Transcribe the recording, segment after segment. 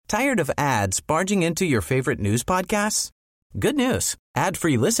Tired of ads barging into your favorite news podcasts? Good news.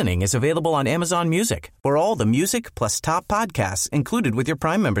 Ad-free listening is available on Amazon Music for all the music plus top podcasts included with your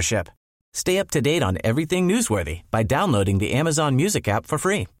Prime membership. Stay up to date on everything newsworthy by downloading the Amazon Music app for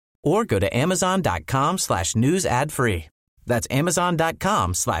free or go to amazon.com/news ad free. That's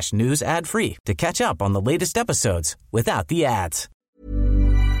amazon.com/news ad free to catch up on the latest episodes without the ads.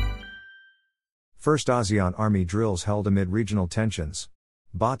 First ASEAN Army drills held amid regional tensions.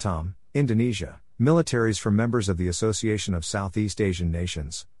 Batam, Indonesia. Militaries from members of the Association of Southeast Asian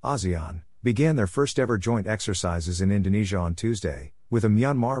Nations, ASEAN, began their first ever joint exercises in Indonesia on Tuesday, with a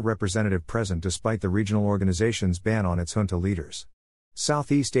Myanmar representative present despite the regional organization's ban on its junta leaders.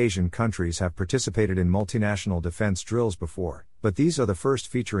 Southeast Asian countries have participated in multinational defense drills before, but these are the first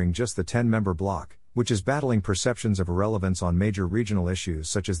featuring just the 10-member bloc, which is battling perceptions of irrelevance on major regional issues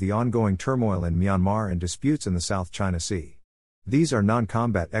such as the ongoing turmoil in Myanmar and disputes in the South China Sea. These are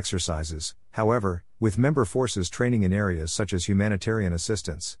non-combat exercises, however, with member forces training in areas such as humanitarian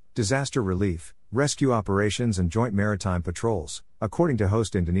assistance, disaster relief, rescue operations and joint maritime patrols, according to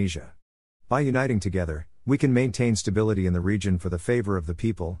host Indonesia. By uniting together, we can maintain stability in the region for the favor of the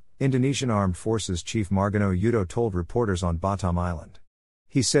people, Indonesian Armed Forces Chief Margono Yudo told reporters on Batam Island.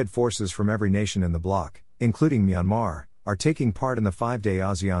 He said forces from every nation in the bloc, including Myanmar, are taking part in the 5-day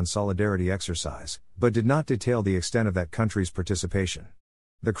ASEAN Solidarity exercise, but did not detail the extent of that country's participation.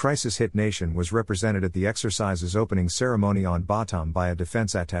 The crisis-hit nation was represented at the exercise's opening ceremony on Batam by a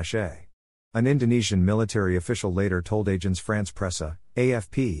defense attaché. An Indonesian military official later told Agence France Presse,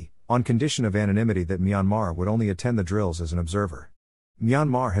 AFP, on condition of anonymity that Myanmar would only attend the drills as an observer.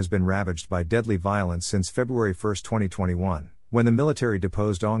 Myanmar has been ravaged by deadly violence since February 1, 2021. When the military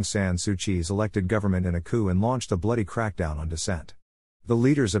deposed Aung San Suu Kyi's elected government in a coup and launched a bloody crackdown on dissent. The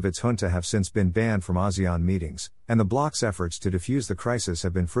leaders of its junta have since been banned from ASEAN meetings, and the bloc's efforts to defuse the crisis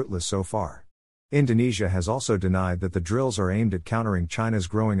have been fruitless so far. Indonesia has also denied that the drills are aimed at countering China's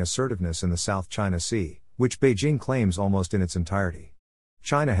growing assertiveness in the South China Sea, which Beijing claims almost in its entirety.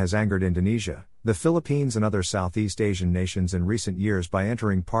 China has angered Indonesia, the Philippines and other Southeast Asian nations in recent years by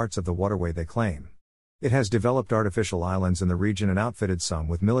entering parts of the waterway they claim. It has developed artificial islands in the region and outfitted some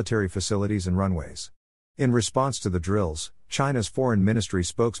with military facilities and runways. In response to the drills, China's Foreign Ministry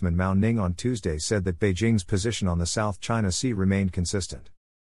spokesman Mao Ning on Tuesday said that Beijing's position on the South China Sea remained consistent.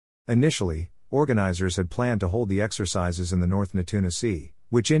 Initially, organizers had planned to hold the exercises in the North Natuna Sea,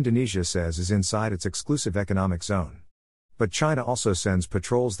 which Indonesia says is inside its exclusive economic zone. But China also sends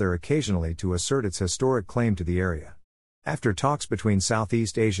patrols there occasionally to assert its historic claim to the area. After talks between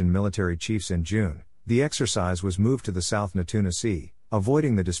Southeast Asian military chiefs in June, the exercise was moved to the South Natuna Sea,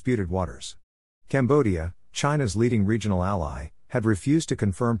 avoiding the disputed waters. Cambodia, China's leading regional ally, had refused to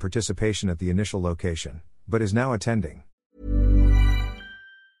confirm participation at the initial location, but is now attending.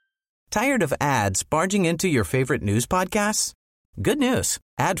 Tired of ads barging into your favorite news podcasts? Good news.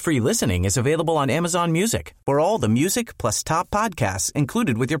 Ad-free listening is available on Amazon Music for all the music plus top podcasts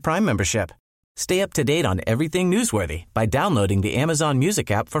included with your Prime membership. Stay up to date on everything newsworthy by downloading the Amazon Music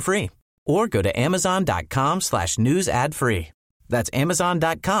app for free or go to amazon.com/news ad free. That's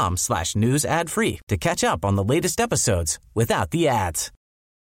amazon.com/news ad free to catch up on the latest episodes without the ads.